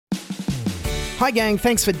Hi gang,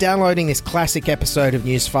 thanks for downloading this classic episode of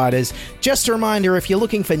Newsfighters. Just a reminder, if you're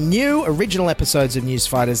looking for new original episodes of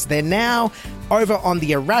Newsfighters, they're now over on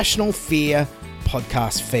the Irrational Fear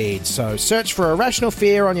podcast feed. So search for Irrational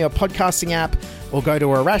Fear on your podcasting app or go to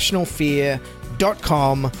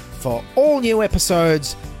irrationalfear.com for all new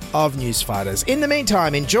episodes of Newsfighters. In the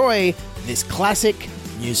meantime, enjoy this classic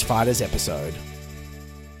Newsfighters episode.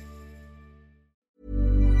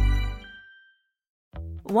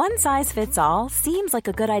 One size fits all seems like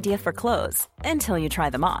a good idea for clothes until you try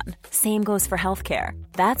them on. Same goes for healthcare.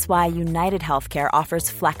 That's why United Healthcare offers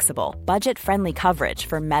flexible, budget-friendly coverage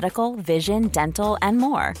for medical, vision, dental, and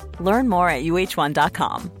more. Learn more at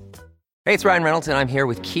uh1.com. Hey, it's Ryan Reynolds, and I'm here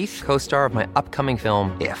with Keith, co-star of my upcoming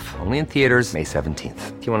film, If, only in theaters May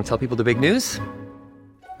 17th. Do you want to tell people the big news?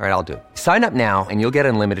 All right, I'll do it. Sign up now and you'll get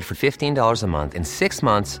unlimited for $15 a month and 6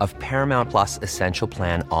 months of Paramount Plus Essential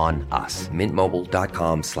Plan on us.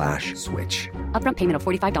 MintMobile.com/switch. Upfront payment of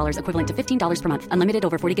 $45 equivalent to $15 per month. Unlimited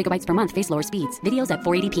over 40 gigabytes per month. Face lower speeds. Videos at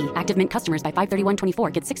 480p. Active Mint customers by 531.24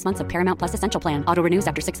 get 6 months of Paramount Plus Essential Plan. Auto renews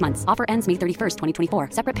after 6 months. Offer ends May 31st, 2024.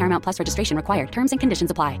 Separate Paramount Plus registration required. Terms and conditions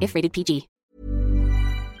apply if rated PG.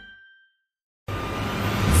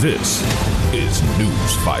 This is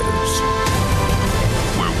Newsfighters,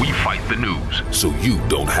 where we fight the news so you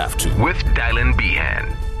don't have to. With Dylan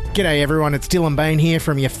Behan. G'day everyone, it's Dylan Bain here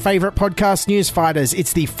from your favourite podcast, Newsfighters.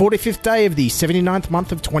 It's the 45th day of the 79th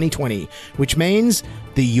month of 2020, which means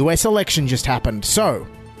the US election just happened. So,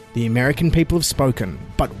 the American people have spoken.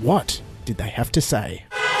 But what did they have to say?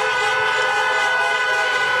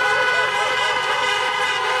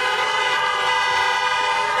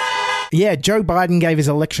 Yeah, Joe Biden gave his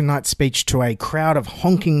election night speech to a crowd of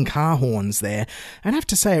honking car horns there, and I have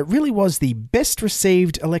to say it really was the best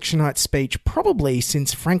received election night speech probably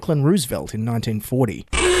since Franklin Roosevelt in 1940.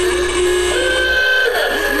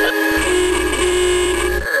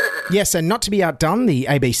 Yes, and not to be outdone, the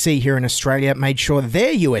ABC here in Australia made sure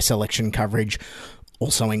their US election coverage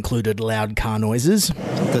also included loud car noises.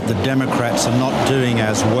 That the Democrats are not doing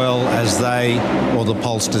as well as they or the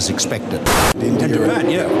pollsters expected.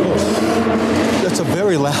 Yeah, of course. That's a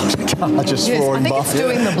very loud car just roaring by. I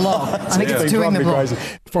think it's doing the block.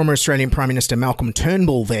 Former Australian Prime Minister Malcolm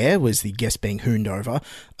Turnbull there was the guest being hooned over.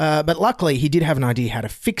 But luckily, he did have an idea how to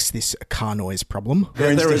fix this car noise problem.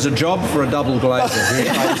 There is a job for a double glazer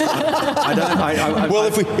here.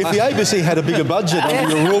 If the ABC had a bigger budget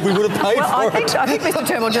under your rule, we would have paid for it. I think Mr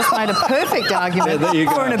Turnbull just made a perfect argument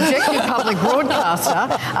for an objective public broadcaster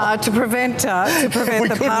to prevent the partisan... We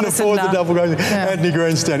couldn't afford the double glazer. Yeah. Anthony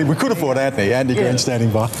Green standing... We could afford Anthony Green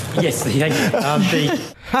standing by. Yes, thank you.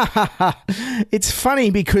 It's funny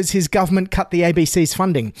because his government cut the ABC's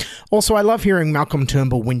funding. Also, I love hearing Malcolm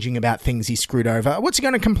Turnbull whinging about things he screwed over. What's he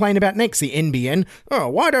going to complain about next? The NBN? Oh,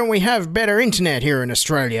 why don't we have better internet here in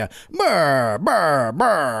Australia? Brr, brr,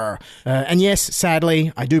 brr. And yes,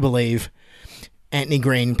 sadly, I do believe Anthony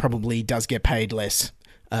Green probably does get paid less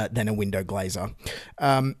than a window glazer.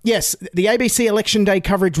 Yes, the ABC Election Day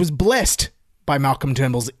coverage was blessed by Malcolm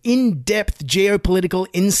Turnbull's in-depth geopolitical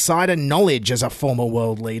insider knowledge as a former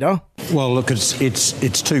world leader. Well, look,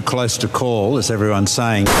 it's too close to call, as everyone's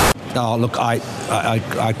saying. Oh, look, I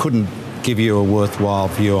couldn't give you a worthwhile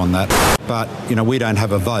view on that. But, we don't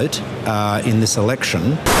have a vote in this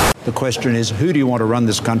election. The question is, who do you want to run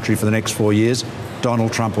this country for the next 4 years?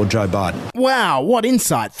 Donald Trump or Joe Biden? Wow, what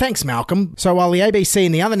insight. Thanks, Malcolm. So while the ABC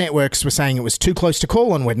and the other networks were saying it was too close to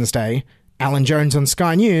call on Wednesday, Alan Jones on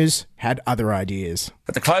Sky News had other ideas.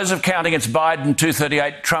 At the close of counting, it's Biden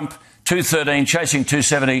 238, Trump 213, chasing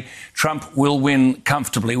 270. Trump will win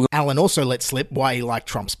comfortably. Alan also let slip why he liked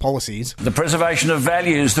Trump's policies. The preservation of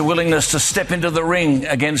values, the willingness to step into the ring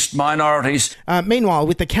against minorities. Meanwhile,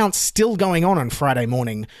 with the counts still going on Friday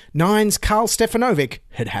morning, Nine's Carl Stefanovic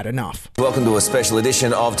had had enough. Welcome to a special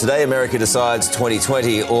edition of Today America Decides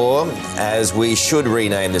 2020, or as we should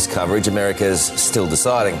rename this coverage, America's Still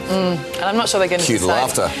Deciding. And I'm not sure they're going to Cute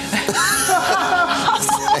laughter.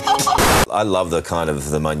 I love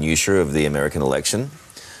the minutiae of the American election,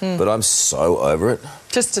 but I'm so over it.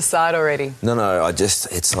 Just decide already. No, it's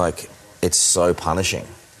so punishing.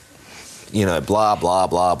 Blah, blah,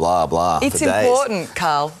 blah, blah, blah. It's important,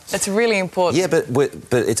 Carl. It's really important. Yeah, but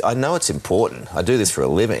I know it's important. I do this for a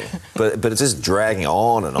living. but it's just dragging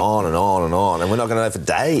on and on and on and on, and we're not going to know for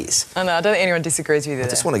days. I know. I don't think anyone disagrees with you there. I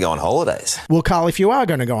just want to go on holidays. Well, Carl, if you are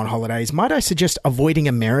going to go on holidays, might I suggest avoiding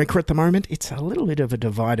America at the moment? It's a little bit of a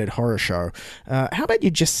divided horror show. How about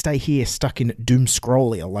you just stay here stuck in doom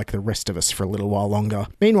scrollia like the rest of us for a little while longer?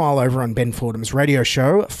 Meanwhile, over on Ben Fordham's radio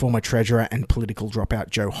show, former treasurer and political dropout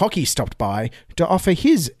Joe Hockey stopped by to offer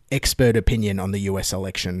his expert opinion on the US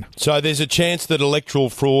election. So there's a chance that electoral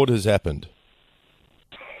fraud has happened?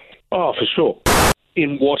 Oh, for sure.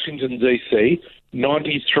 In Washington, D.C.,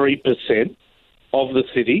 93% of the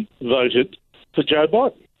city voted for Joe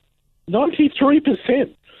Biden.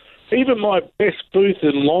 93%. Even my best booth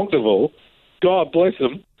in Longdeville, God bless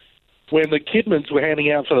them, when the Kidmans were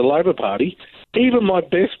handing out for the Labor Party, even my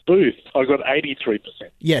best booth, I got 83%.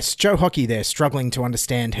 Yes, Joe Hockey there struggling to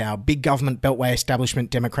understand how big government beltway establishment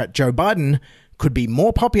Democrat Joe Biden could be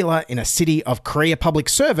more popular in a city of career public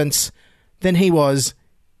servants than he was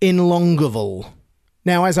in Longdeville.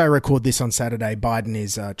 Now, as I record this on Saturday, Biden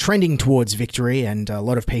is trending towards victory, and a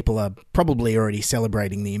lot of people are probably already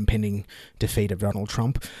celebrating the impending defeat of Donald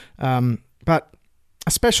Trump. But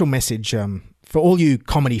a special message for all you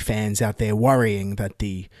comedy fans out there worrying that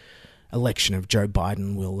the election of Joe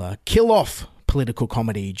Biden will kill off political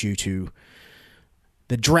comedy due to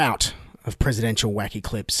the drought of presidential wacky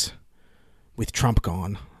clips with Trump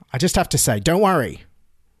gone. I just have to say, don't worry.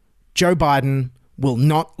 Joe Biden will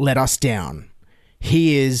not let us down.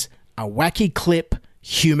 He is a wacky clip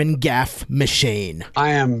human gaffe machine. I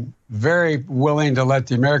am very willing to let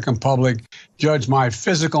the American public judge my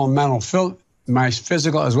physical and mental my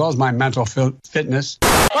physical as well as my mental fitness.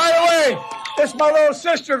 By the way, this is my little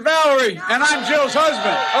sister Valerie, and I'm Jill's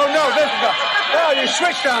husband. Oh no, this is oh, you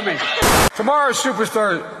switched on me. Tomorrow's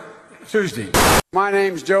Superstar Tuesday. My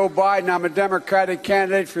name's Joe Biden. I'm a Democratic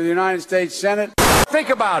candidate for the United States Senate. Think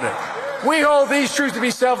about it. We hold these truths to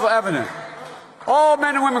be self-evident. All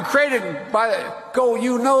men and women created by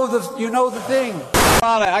you know the thing.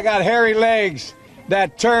 I got hairy legs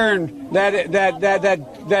that turn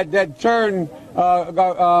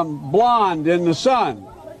blonde in the sun,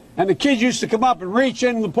 and the kids used to come up and reach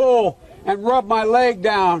in the pool and rub my leg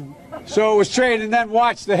down so it was straight, and then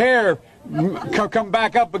watch the hair come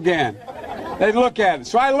back up again. They'd look at it.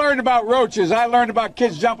 So I learned about roaches. I learned about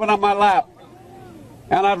kids jumping on my lap,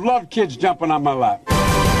 and I've loved kids jumping on my lap.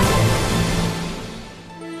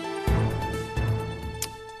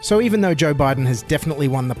 So even though Joe Biden has definitely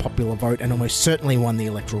won the popular vote and almost certainly won the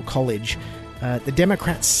Electoral College, the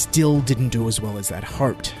Democrats still didn't do as well as they'd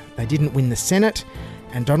hoped. They didn't win the Senate,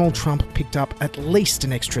 and Donald Trump picked up at least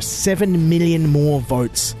an extra 7 million more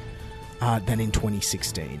votes than in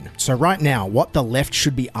 2016. So right now, what the left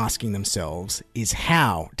should be asking themselves is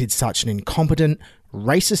how did such an incompetent,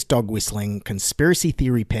 racist dog-whistling, conspiracy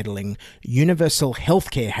theory peddling, universal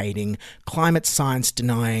healthcare hating, climate science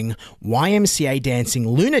denying, YMCA dancing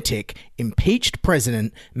lunatic, impeached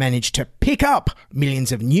president manage to pick up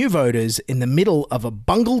millions of new voters in the middle of a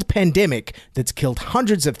bungled pandemic that's killed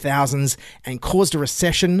hundreds of thousands and caused a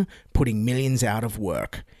recession, putting millions out of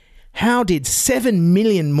work? How did 7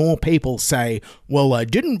 million more people say, well, I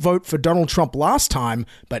didn't vote for Donald Trump last time,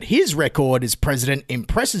 but his record as president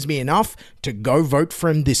impresses me enough to go vote for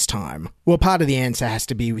him this time? Well, part of the answer has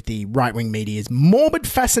to be with the right-wing media's morbid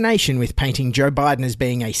fascination with painting Joe Biden as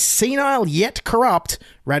being a senile yet corrupt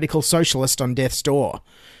radical socialist on death's door,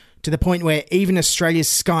 to the point where even Australia's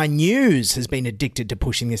Sky News has been addicted to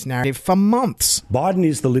pushing this narrative for months. Biden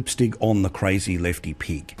is the lipstick on the crazy lefty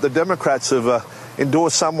pig. The Democrats have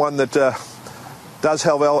endorsed someone that does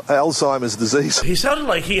have Alzheimer's disease. He sounded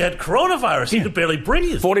like he had coronavirus. He could barely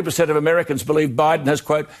breathe. 40% of Americans believe Biden has,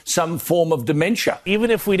 quote, some form of dementia.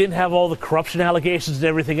 Even if we didn't have all the corruption allegations and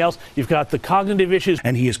everything else, you've got the cognitive issues.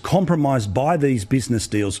 And he is compromised by these business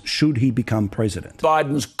deals should he become president.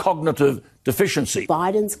 Biden's cognitive deficiency.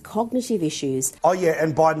 Biden's cognitive issues. Oh, yeah,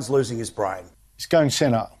 and Biden's losing his brain. He's going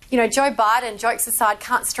senile. You know, Joe Biden, jokes aside,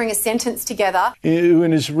 can't string a sentence together.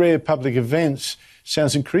 In his rare public events,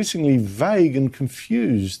 sounds increasingly vague and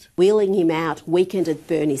confused. Wheeling him out, Weekend at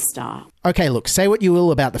Bernie's style. Okay, look, say what you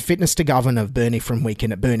will about the fitness to govern of Bernie from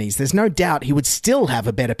Weekend at Bernie's. There's no doubt he would still have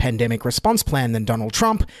a better pandemic response plan than Donald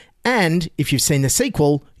Trump, and if you've seen the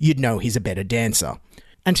sequel, you'd know he's a better dancer.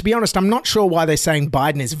 And to be honest, I'm not sure why they're saying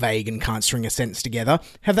Biden is vague and can't string a sentence together.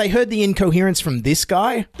 Have they heard the incoherence from this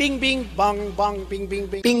guy? Bing, bing, bong, bong, bing, bing,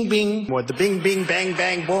 bing. Bing, bing. What, the bing, bing, bang,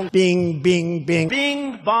 bang, bong. Bing, bing, bing.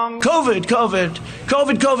 Bing, bong. COVID, COVID,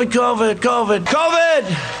 COVID, COVID, COVID, COVID, COVID,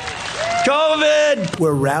 COVID.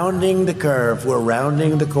 We're rounding the curve. We're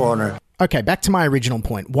rounding the corner. Okay, back to my original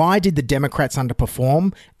point. Why did the Democrats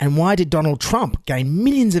underperform? And why did Donald Trump gain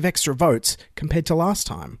millions of extra votes compared to last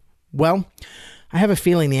time? Well, I have a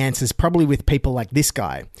feeling the answer is probably with people like this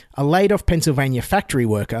guy, a laid-off Pennsylvania factory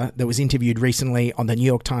worker that was interviewed recently on the New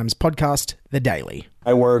York Times podcast, The Daily.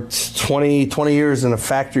 I worked 20 years in a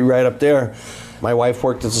factory right up there. My wife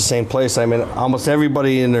worked at the same place. I mean, almost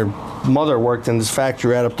everybody and their mother worked in this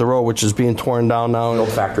factory right up the road, which is being torn down now. The old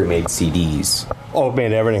factory made CDs. Oh, it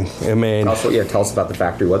made everything. It made... tell us about the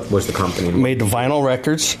factory. What was the company? It made the vinyl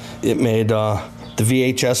records. It made the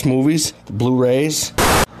VHS movies, the Blu-rays.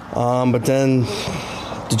 But then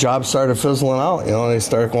the jobs started fizzling out. They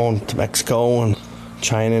started going to Mexico and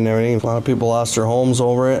China and everything. A lot of people lost their homes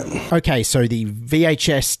over it. Okay, so the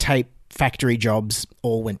VHS tape factory jobs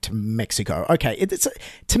all went to Mexico. Okay,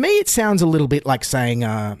 to me it sounds a little bit like saying,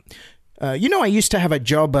 I used to have a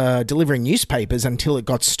job delivering newspapers until it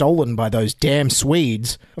got stolen by those damn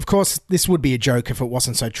Swedes. Of course, this would be a joke if it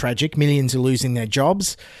wasn't so tragic. Millions are losing their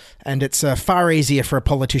jobs, and it's far easier for a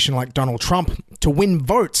politician like Donald Trump to win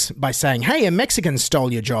votes by saying, hey, a Mexican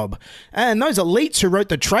stole your job, and those elites who wrote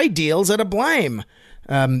the trade deals are to blame,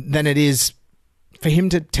 than it is for him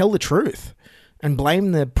to tell the truth and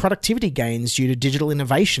blame the productivity gains due to digital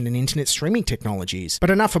innovation and internet streaming technologies. But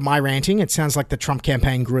enough of my ranting. It sounds like the Trump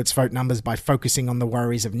campaign grew its vote numbers by focusing on the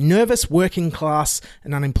worries of nervous working class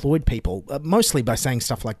and unemployed people, mostly by saying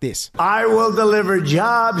stuff like this. I will deliver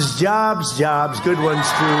jobs, jobs, jobs, good ones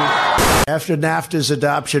too. After NAFTA's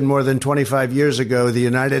adoption more than 25 years ago, the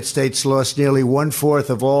United States lost nearly 1/4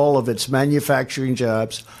 of all of its manufacturing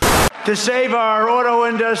jobs. To save our auto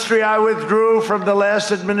industry, I withdrew from the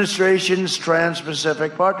last administration's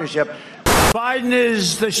Trans-Pacific Partnership. Biden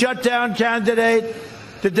is the shutdown candidate.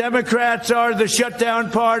 The Democrats are the shutdown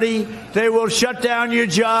party. They will shut down your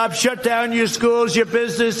jobs, shut down your schools, your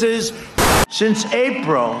businesses. Since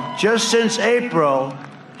April, just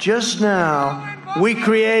now, we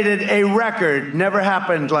created a record, never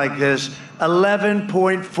happened like this,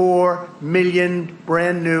 11.4 million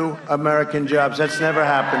brand new American jobs. That's never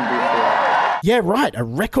happened before. Yeah, right. A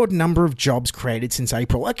record number of jobs created since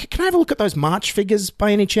April. Can I have a look at those March figures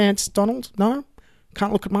by any chance, Donald? No?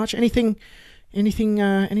 Can't look at March? Anything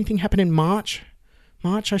happen in March?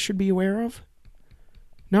 March I should be aware of?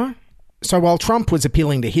 No? So while Trump was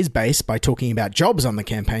appealing to his base by talking about jobs on the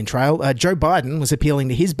campaign trail, Joe Biden was appealing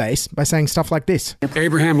to his base by saying stuff like this.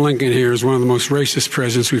 Abraham Lincoln here is one of the most racist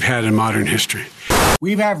presidents we've had in modern history.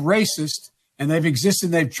 We have racists, and they've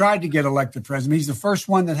existed, they've tried to get elected president. He's the first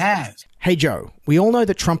one that has. Hey, Joe, we all know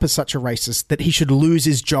that Trump is such a racist that he should lose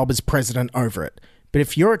his job as president over it. But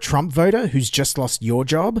if you're a Trump voter who's just lost your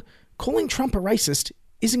job, calling Trump a racist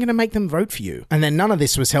isn't going to make them vote for you. And then none of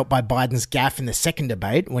this was helped by Biden's gaffe in the second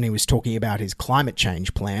debate when he was talking about his climate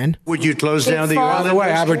change plan. Would you close down the oil industry? By the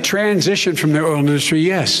way, I would transition from the oil industry,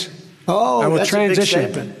 yes. Oh, I will that's transition. a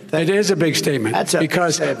big statement. It is a big statement. That's a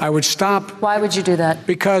because big statement. I would stop. Why would you do that?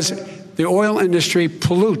 Because the oil industry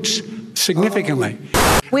pollutes significantly.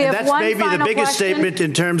 We have that's one maybe the final biggest question. statement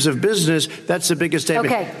in terms of business. That's the biggest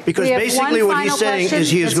statement. Okay. Because We have basically one what he's final saying question,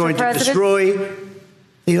 is he is Mr. going to President. destroy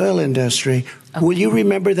the oil industry. Okay. Will you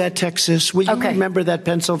remember that, Texas? Will you remember that,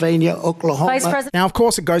 Pennsylvania, Oklahoma? Vice President. Now, of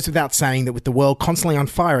course, it goes without saying that with the world constantly on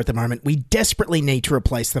fire at the moment, we desperately need to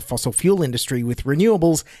replace the fossil fuel industry with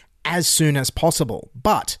renewables as soon as possible.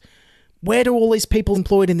 But where do all these people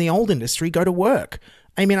employed in the old industry go to work?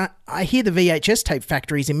 I mean, I hear the VHS tape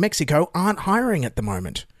factories in Mexico aren't hiring at the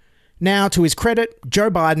moment. Now, to his credit, Joe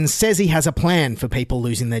Biden says he has a plan for people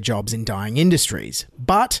losing their jobs in dying industries,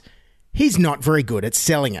 but he's not very good at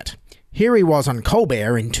selling it. Here he was on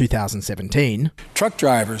Colbert in 2017. Truck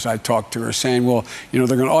drivers I talked to are saying, well, they're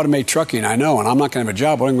going to automate trucking. I know, and I'm not going to have a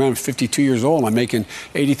job. I'm 52 years old. I'm making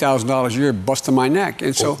 $80,000 a year, busting my neck.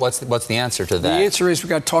 And so, what's the answer to that? The answer is we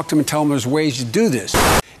got to talk to them and tell them there's ways to do this.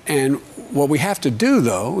 And what we have to do,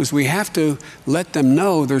 though, is we have to let them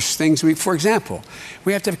know there's things for example,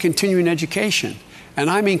 we have to have continuing education. And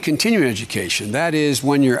I mean continuing education. That is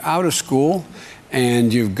when you're out of school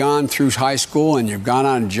and you've gone through high school and you've gone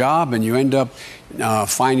on a job and you end up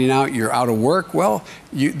finding out you're out of work. Well,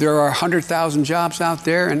 there are 100,000 jobs out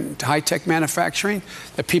there in high-tech manufacturing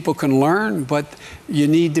that people can learn, but you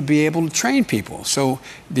need to be able to train people. So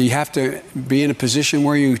you have to be in a position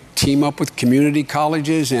where you team up with community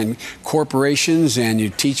colleges and corporations and you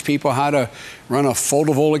teach people how to run a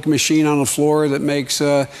photovoltaic machine on the floor that makes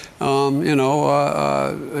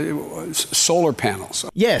solar panels.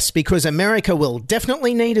 Yes, because America will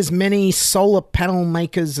definitely need as many solar panel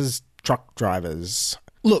makers as truck drivers.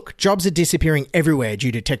 Look, jobs are disappearing everywhere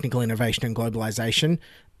due to technical innovation and globalization,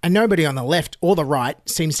 and nobody on the left or the right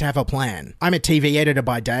seems to have a plan. I'm a TV editor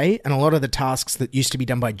by day, and a lot of the tasks that used to be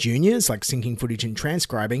done by juniors, like syncing footage and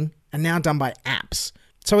transcribing, are now done by apps.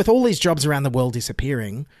 So with all these jobs around the world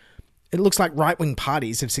disappearing, it looks like right-wing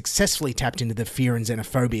parties have successfully tapped into the fear and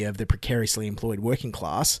xenophobia of the precariously employed working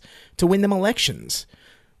class to win them elections,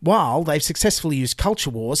 while they've successfully used culture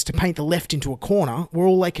wars to paint the left into a corner where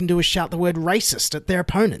all they can do is shout the word racist at their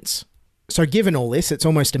opponents. So given all this, it's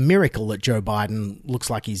almost a miracle that Joe Biden looks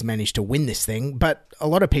like he's managed to win this thing. But a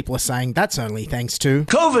lot of people are saying that's only thanks to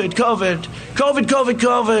COVID.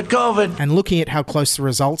 And looking at how close the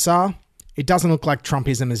results are, it doesn't look like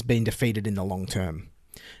Trumpism has been defeated in the long term.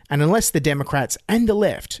 And unless the Democrats and the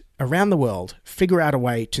left around the world figure out a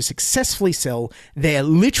way to successfully sell their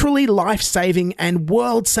literally life-saving and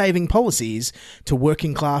world-saving policies to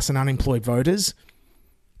working class and unemployed voters,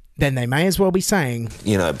 then they may as well be saying,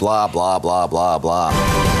 blah, blah, blah, blah, blah.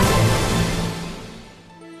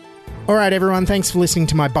 All right, everyone, thanks for listening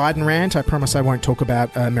to my Biden rant. I promise I won't talk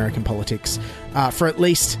about American politics for at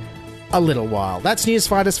least a little while. That's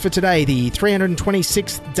Newsfighters for today, the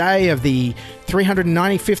 326th day of the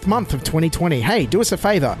 395th month of 2020. Hey, do us a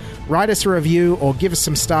favor, write us a review or give us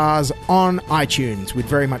some stars on iTunes. We'd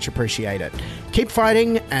very much appreciate it. Keep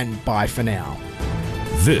fighting, and bye for now.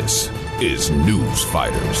 This is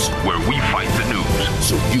Newsfighters, where we fight the news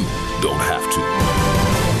so you don't have to.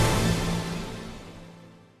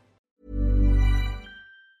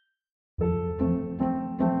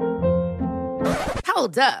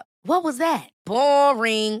 Hold up. What was that?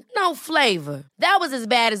 Boring. No flavor. That was as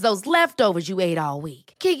bad as those leftovers you ate all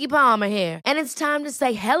week. Keke Palmer here, and it's time to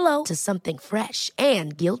say hello to something fresh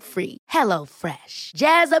and guilt-free. HelloFresh.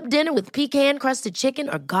 Jazz up dinner with pecan-crusted chicken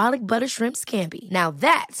or garlic butter shrimp scampi. Now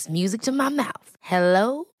that's music to my mouth.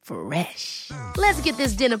 HelloFresh. Let's get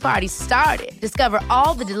this dinner party started. Discover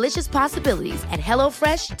all the delicious possibilities at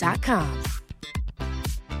HelloFresh.com.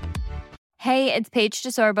 Hey, it's Paige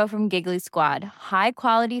DeSorbo from Giggly Squad. High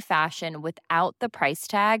quality fashion without the price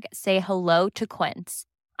tag. Say hello to Quince.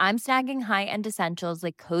 I'm snagging high-end essentials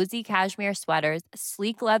like cozy cashmere sweaters,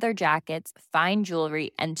 sleek leather jackets, fine jewelry,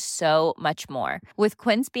 and so much more. With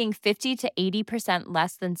Quince being 50 to 80%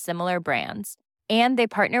 less than similar brands. And they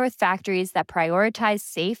partner with factories that prioritize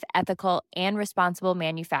safe, ethical, and responsible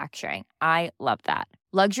manufacturing. I love that.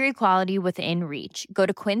 Luxury quality within reach. Go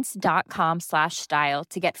to quince.com/style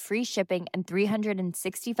to get free shipping and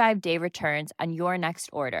 365-day returns on your next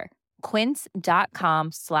order.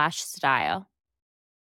 Quince.com/style.